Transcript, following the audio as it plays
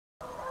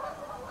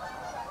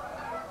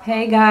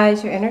Hey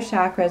guys, your inner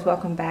chakras,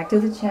 welcome back to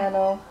the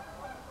channel.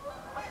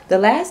 The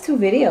last two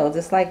videos,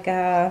 it's like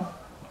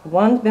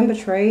one's been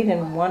betrayed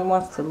and one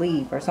wants to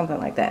leave or something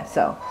like that.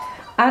 So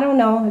I don't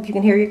know if you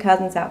can hear your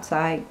cousins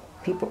outside.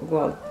 People,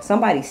 well,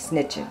 somebody's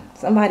snitching.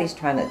 Somebody's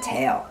trying to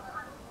tell.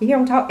 You hear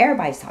them talk?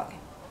 Everybody's talking.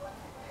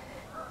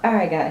 All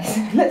right, guys,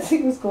 let's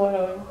see what's going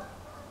on.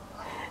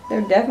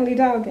 They're definitely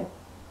talking.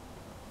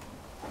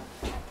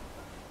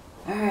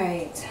 All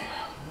right.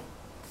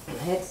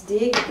 Let's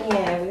dig in.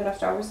 We're going to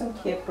start with some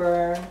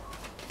Kipper.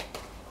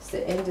 It's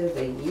the end of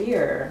the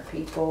year,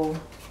 people.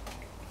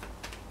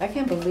 I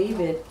can't believe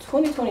it.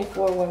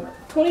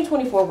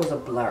 2024 was a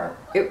blur.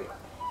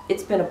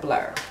 It's been a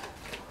blur.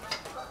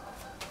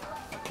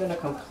 It's been a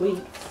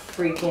complete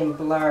freaking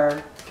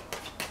blur.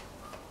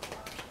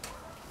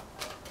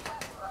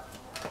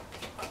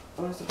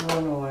 What's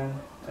going on?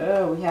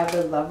 Oh, we have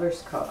the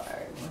Lovers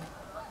card.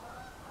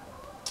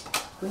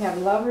 We have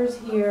Lovers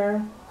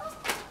here.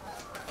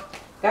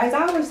 Guys,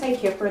 I always say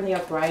Kipper in the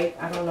upright.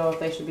 I don't know if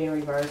they should be in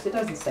reverse. It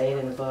doesn't say it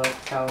in the book,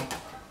 so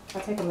I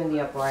take them in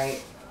the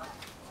upright.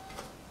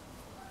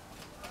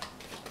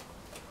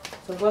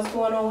 So what's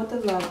going on with the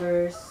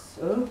Lovers?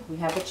 Oh, we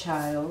have a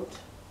child.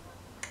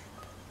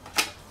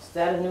 Is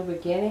that a new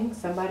beginning?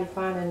 Somebody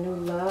find a new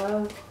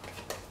love?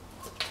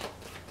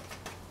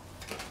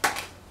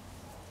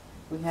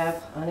 We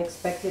have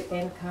unexpected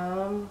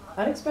income.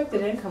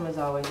 Unexpected income is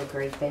always a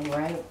great thing,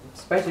 right?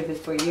 Especially if it's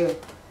for you.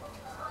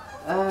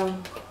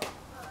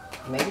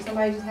 Maybe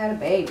somebody just had a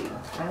baby.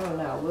 I don't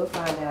know. We'll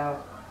find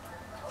out.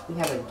 We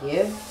have a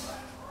gift.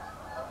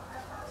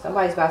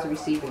 Somebody's about to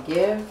receive a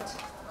gift.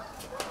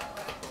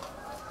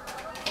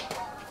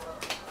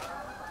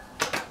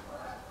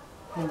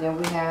 And then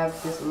we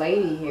have this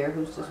lady here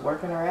who's just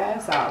working her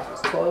ass off.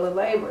 It's toilet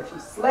labor.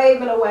 She's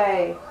slaving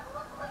away.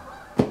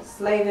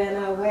 Slaving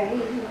away.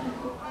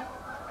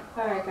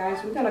 Alright,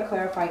 guys. We're going to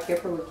clarify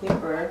Kipper with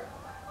Kipper.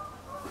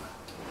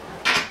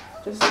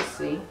 Just to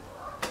see.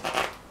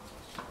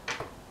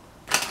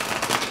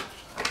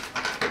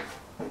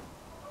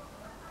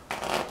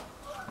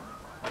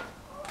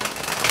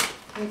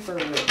 Kipper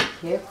with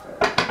Kipper.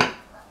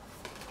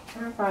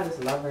 Clarify this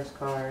Lovers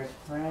card,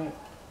 right?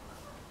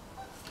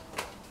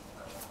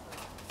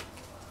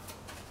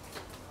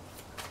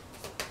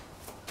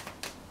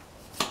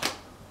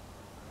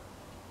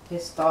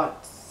 His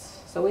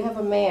thoughts. So we have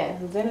a man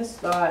who's in his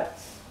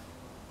thoughts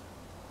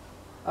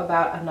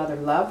about another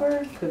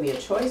lover. Could be a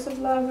choice of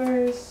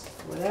lovers,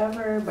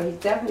 whatever. But he's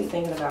definitely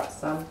thinking about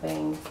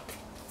something.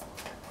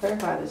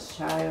 Clarify this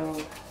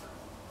child.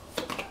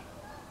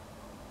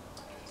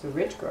 It's a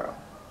rich girl.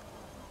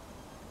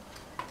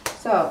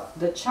 So,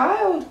 the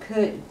child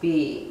could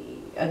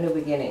be a new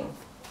beginning.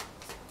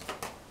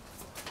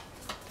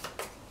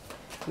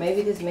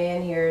 Maybe this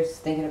man here is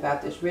thinking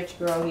about this rich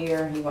girl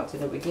here. He wants a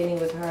new beginning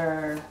with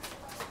her.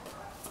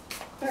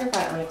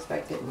 Clarify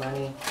unexpected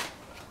money.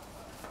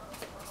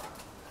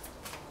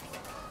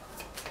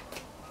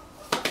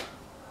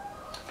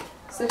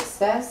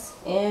 Success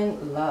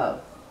in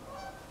love.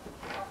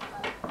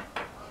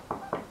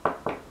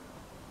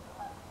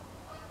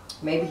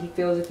 Maybe he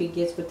feels if he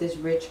gets with this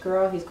rich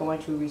girl, he's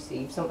going to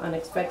receive some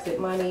unexpected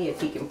money. If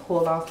he can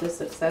pull off this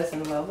success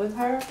in love with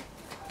her,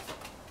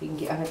 he can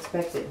get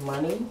unexpected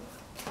money.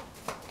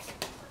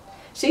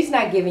 She's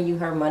not giving you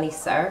her money,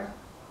 sir.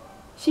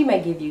 She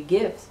may give you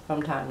gifts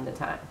from time to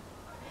time.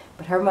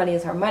 But her money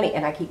is her money.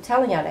 And I keep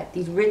telling y'all that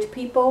these rich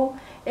people,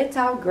 it's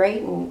all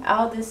great and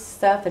all this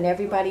stuff. And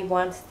everybody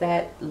wants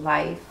that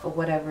life or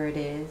whatever it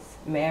is.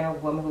 Man or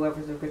woman,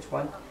 whoever's the rich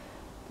one.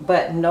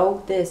 But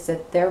know this,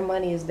 that their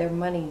money is their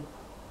money.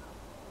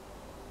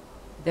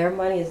 Their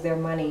money is their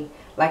money.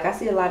 Like I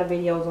see a lot of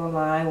videos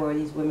online where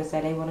these women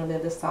say they want to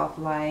live the soft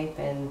life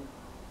and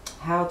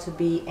how to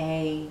be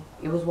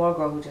it was one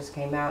girl who just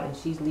came out and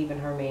she's leaving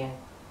her man,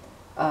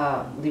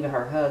 leaving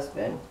her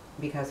husband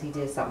because he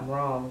did something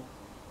wrong.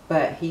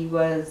 But he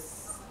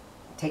was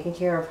taking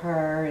care of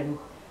her and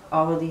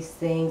all of these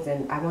things,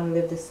 and I want to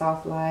live this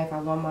soft life. I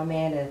want my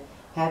man to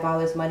have all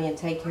this money and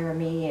take care of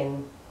me,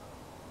 and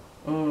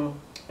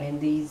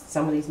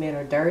some of these men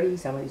are dirty,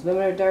 some of these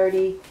women are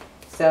dirty.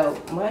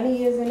 So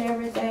money isn't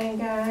everything,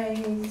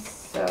 guys.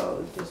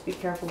 So just be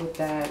careful with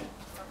that.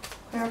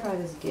 Clarify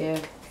this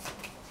gift.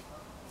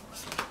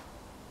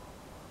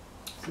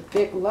 It's a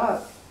big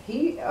luck.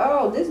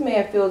 This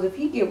man feels if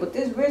he get with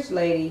this rich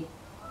lady,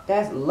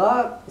 that's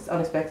luck, it's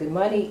unexpected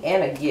money,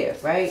 and a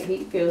gift, right?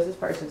 He feels this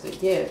person's a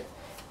gift.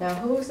 Now,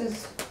 who is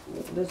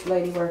this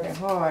lady working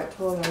hard,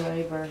 toiling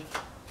labor?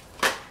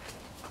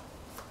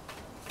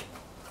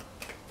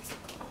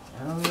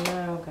 I don't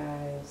know,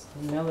 guys.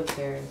 The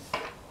military.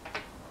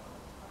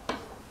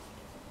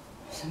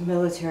 It's a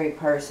military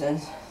person.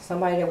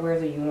 Somebody that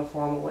wears a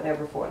uniform or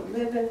whatever for a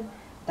living.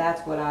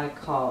 That's what I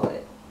call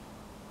it.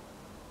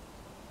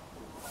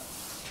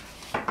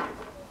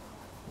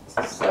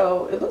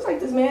 So, it looks like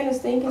this man is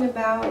thinking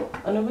about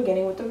a new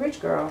beginning with the rich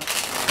girl.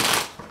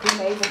 He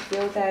may even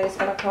feel that it's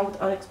going to come with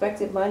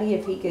unexpected money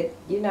if he could,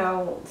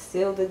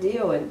 seal the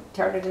deal and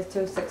turn it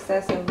into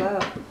success and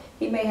love.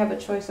 He may have a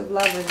choice of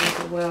lovers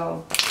as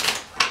well.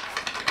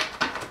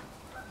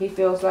 He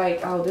feels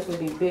like, oh, this would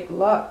be big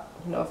luck,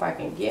 you know, if I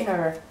can get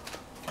her.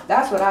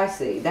 That's what I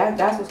see.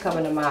 That's what's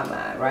coming to my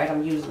mind, right?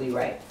 I'm usually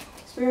right.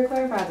 Spirit,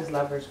 clarify this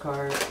Lover's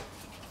card.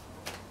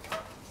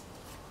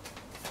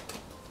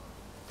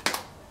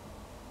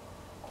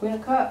 Queen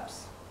of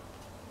Cups.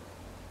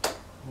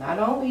 Not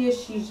only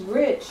is she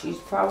rich, she's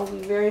probably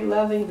very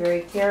loving,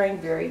 very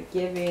caring, very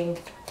giving.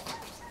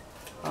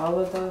 All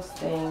of those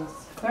things.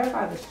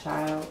 Clarify this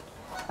child.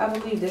 I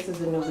believe this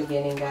is a new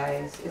beginning,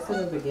 guys. It's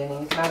a new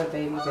beginning. It's not a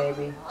baby.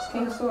 It's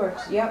King of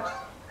Swords. Yep.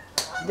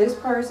 This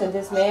person,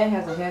 this man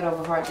has a head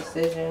over heart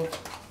decision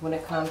when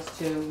it comes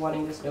to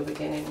wanting this new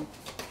beginning.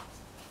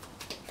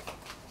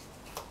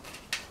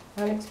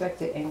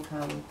 Unexpected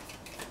income.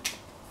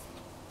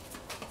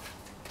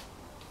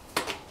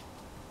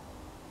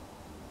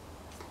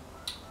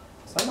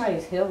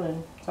 Somebody's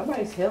healing.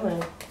 Somebody's healing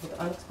with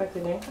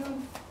unexpected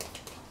income.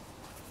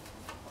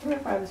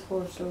 Clarify this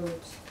Four of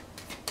Swords.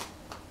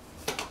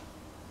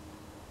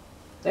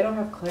 They don't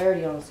have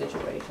clarity on the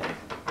situation.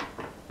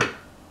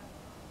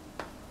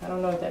 I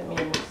don't know what that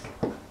means.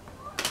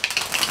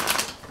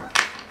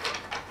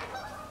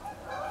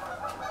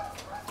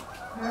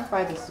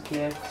 Clarify this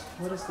gift.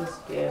 What is this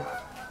gift?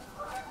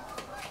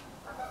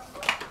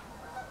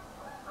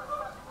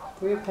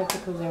 Three of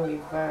Pentacles in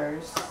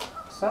reverse.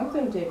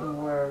 Something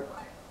didn't work.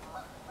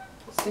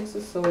 Six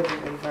of Swords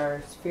in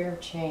reverse. Fear of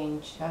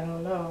change. I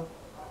don't know.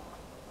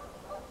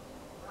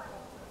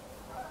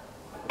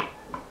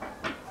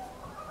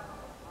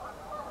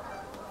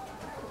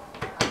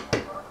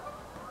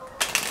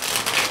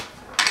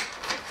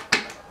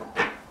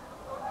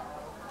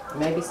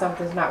 Maybe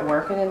something's not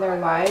working in their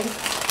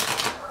life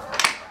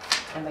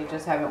and they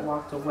just haven't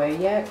walked away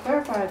yet.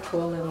 Clarify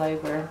toil and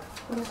labor.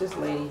 Who's this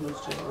lady who's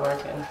just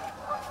working?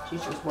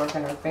 She's just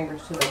working her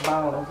fingers to the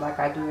bone like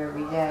I do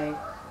every day.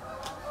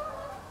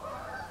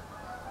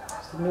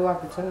 It's a new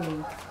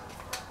opportunity.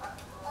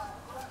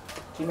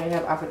 She may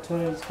have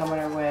opportunities coming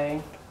her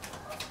way.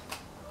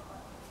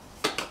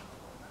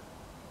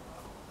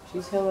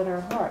 She's healing her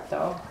heart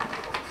though.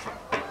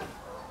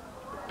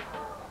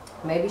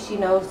 Maybe she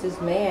knows this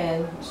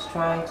man is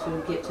trying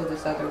to get to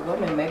this other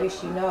woman. Maybe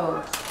she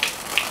knows.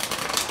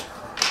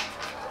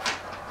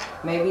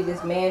 Maybe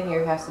this man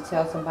here has to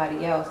tell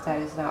somebody else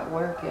that it's not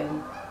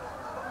working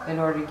in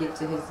order to get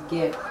to his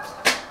gift.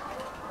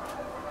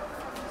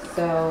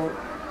 So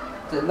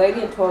the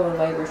lady in toil and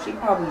labor, she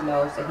probably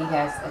knows that he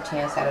has a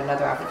chance at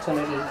another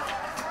opportunity.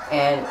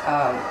 And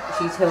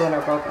she's healing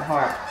her broken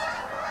heart.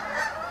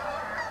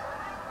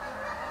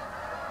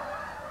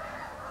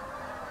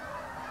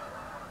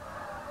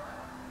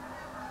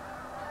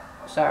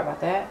 Sorry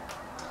about that.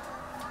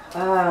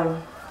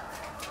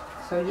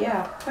 So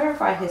yeah,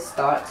 clarify his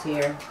thoughts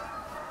here.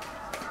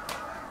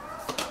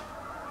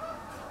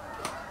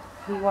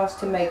 He wants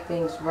to make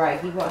things right.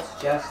 He wants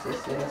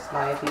justice in his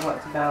life. He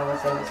wants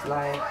balance in his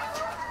life.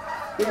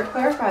 Here,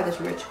 clarify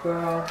this rich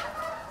girl.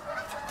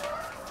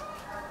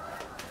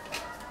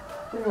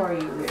 Who are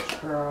you, rich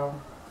girl?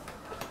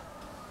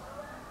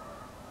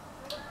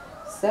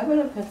 Seven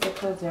of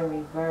Pentacles in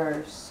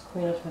reverse.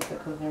 Queen of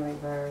Pentacles in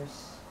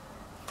reverse.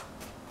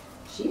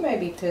 She may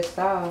be pissed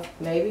off.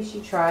 Maybe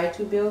she tried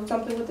to build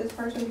something with this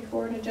person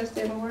before and it just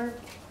didn't work.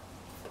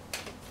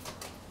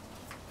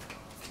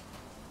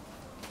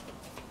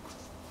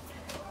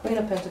 Queen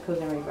of Pentacles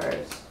in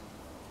reverse.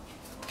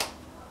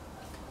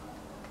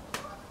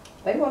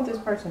 They want this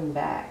person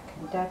back.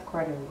 Death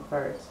card in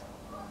reverse.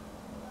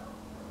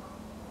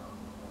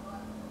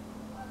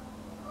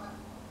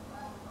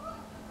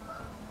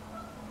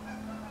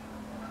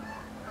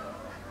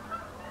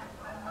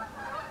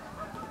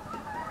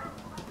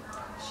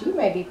 She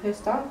may be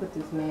pissed off with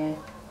this man.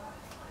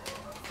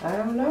 I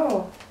don't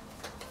know.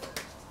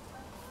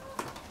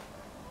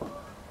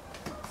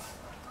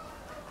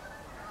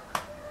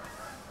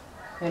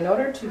 In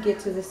order to get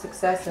to the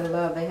success in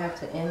love, they have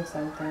to end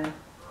something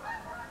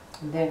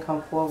and then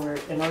come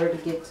forward in order to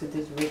get to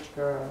this rich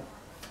girl.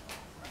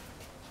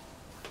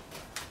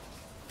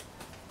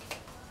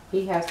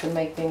 He has to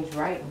make things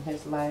right in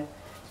his life.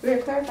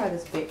 Spirit, clarify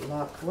this big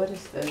luck. What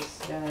is this,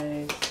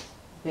 guys?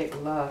 Big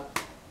luck.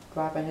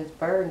 Dropping his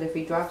burdens. If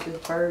he drops his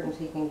burdens,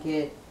 he'll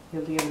be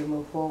able to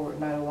move forward.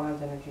 Knight of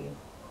Wands energy.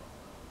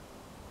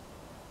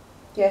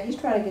 Yeah, he's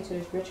trying to get to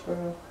this rich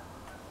girl.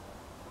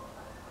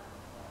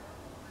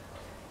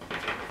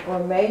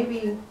 Or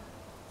maybe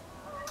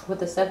with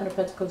the Seven of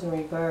Pentacles in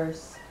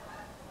reverse,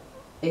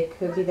 it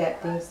could be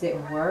that things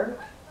didn't work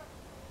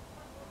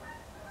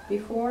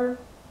before.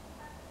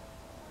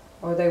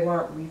 Or they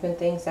weren't even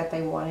things that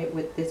they wanted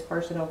with this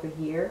person over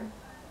here.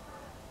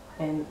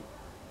 And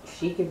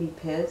she could be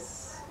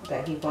pissed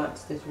that he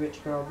wants this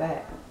rich girl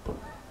back.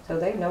 So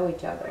they know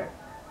each other.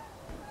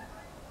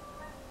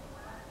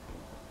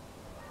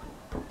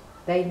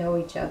 They know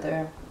each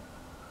other.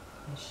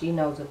 And she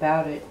knows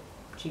about it.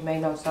 She may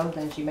know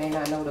something. She may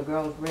not know the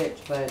girl's rich,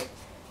 but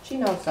she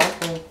knows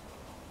something.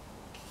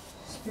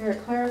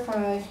 Spirit,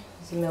 clarify.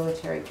 It's a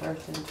military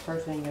person.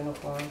 Person in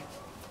uniform.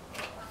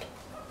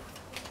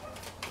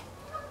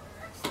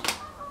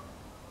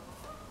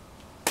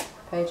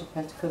 Page of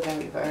Pentacles in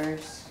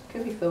reverse.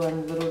 Could be feeling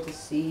a little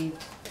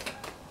deceived.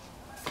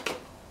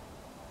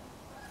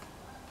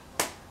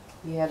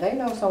 Yeah, they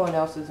know someone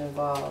else is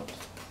involved.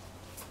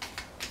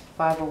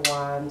 Five of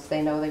Wands.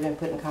 They know they've been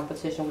put in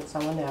competition with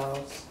someone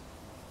else.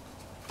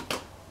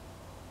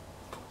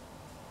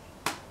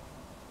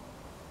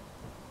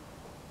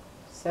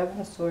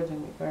 Seven of Swords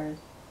in reverse.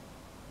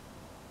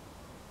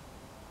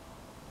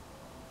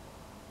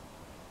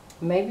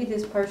 Maybe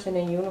this person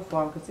in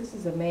uniform, because this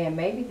is a man,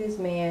 maybe this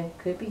man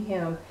could be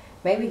him.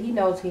 Maybe he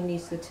knows he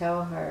needs to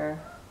tell her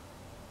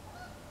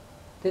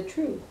the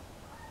truth.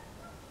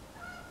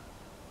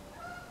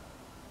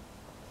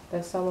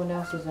 That someone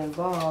else is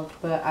involved,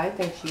 but I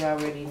think she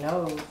already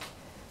knows.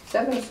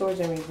 Seven of Swords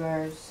in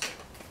reverse.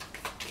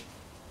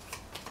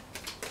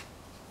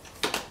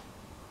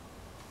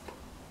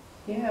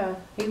 Yeah,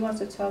 he wants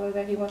to tell her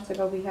that he wants to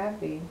go be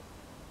happy.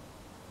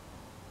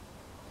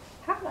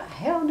 How the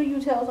hell do you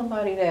tell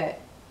somebody that?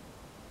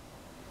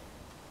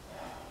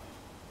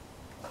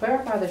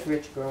 Clarify this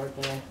rich girl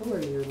again. Who are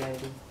you, lady?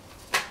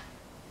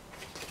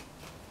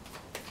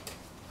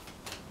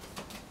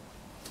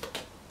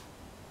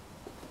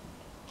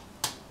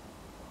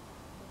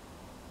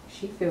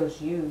 She feels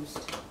used.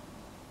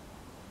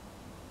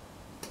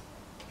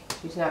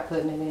 She's not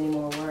putting in any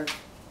more work.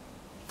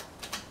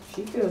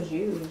 She feels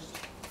used.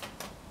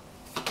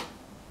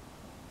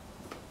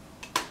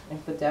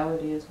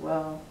 Infidelity as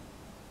well.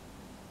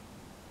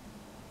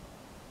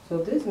 So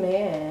this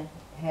man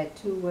had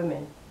two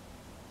women.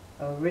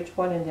 A rich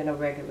one and then a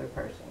regular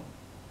person.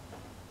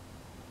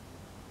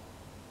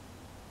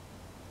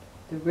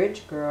 The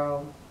rich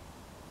girl,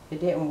 it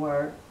didn't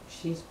work.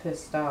 She's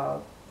pissed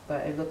off.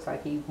 But it looks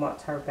like he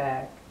wants her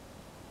back.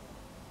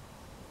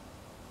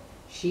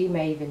 She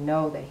may even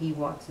know that he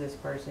wants this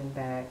person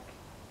back.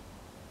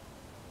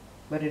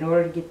 But in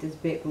order to get this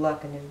big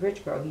luck in this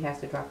rich girl, he has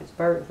to drop his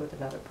burdens with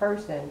another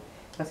person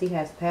because he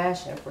has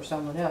passion for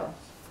someone else.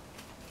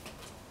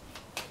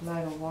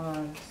 Knight of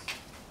Wands.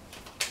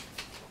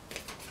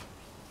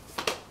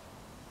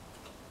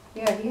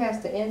 Yeah, he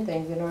has to end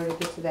things in order to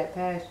get to that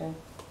passion.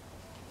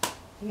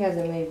 He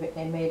hasn't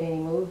made any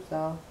moves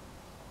though.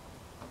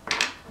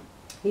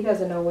 He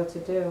doesn't know what to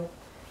do.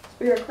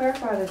 Spirit,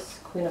 clarify this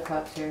Queen of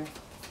Cups here.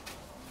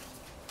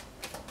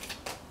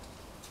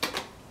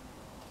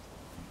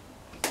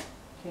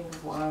 King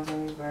of Wands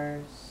in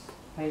reverse.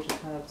 Page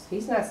of Cups.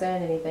 He's not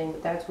saying anything,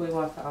 but that's who he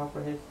wants to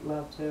offer his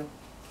love to.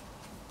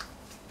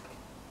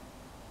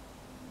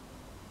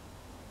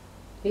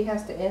 He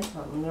has to end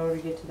something in order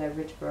to get to that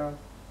rich girl.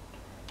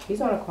 He's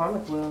on a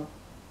karmic wheel.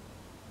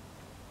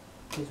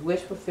 His wish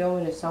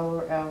fulfillment is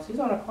somewhere else. He's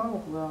on a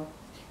karmic wheel.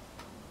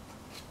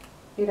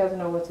 He doesn't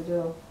know what to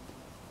do.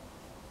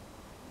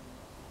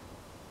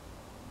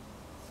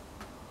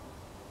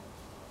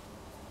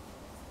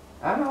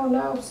 I don't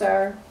know,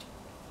 sir.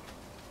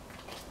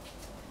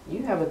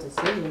 You have a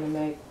decision to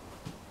make.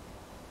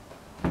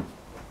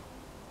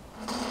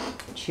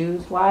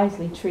 Choose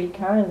wisely, treat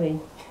kindly.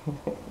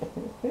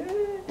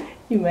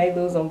 You may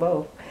lose them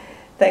both.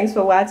 Thanks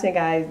for watching,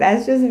 guys.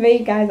 That's just me,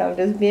 guys. I'm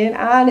just being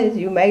honest.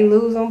 You may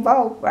lose them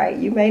both, right?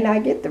 You may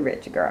not get the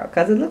rich girl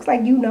because it looks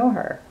like you know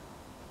her.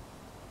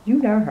 You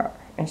know her.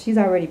 And she's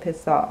already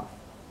pissed off.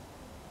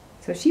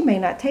 So she may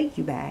not take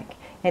you back.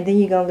 And then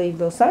you're going to leave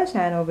little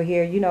Sunshine over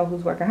here, you know,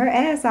 who's working her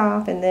ass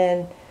off. And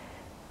then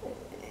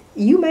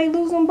you may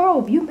lose them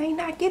both. You may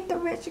not get the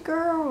rich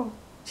girl.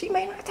 She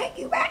may not take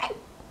you back.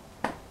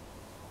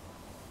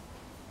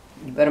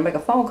 You better make a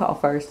phone call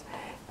first.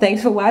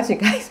 Thanks for watching,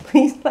 guys.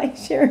 Please like,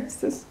 share, and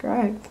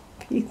subscribe.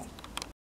 Peace.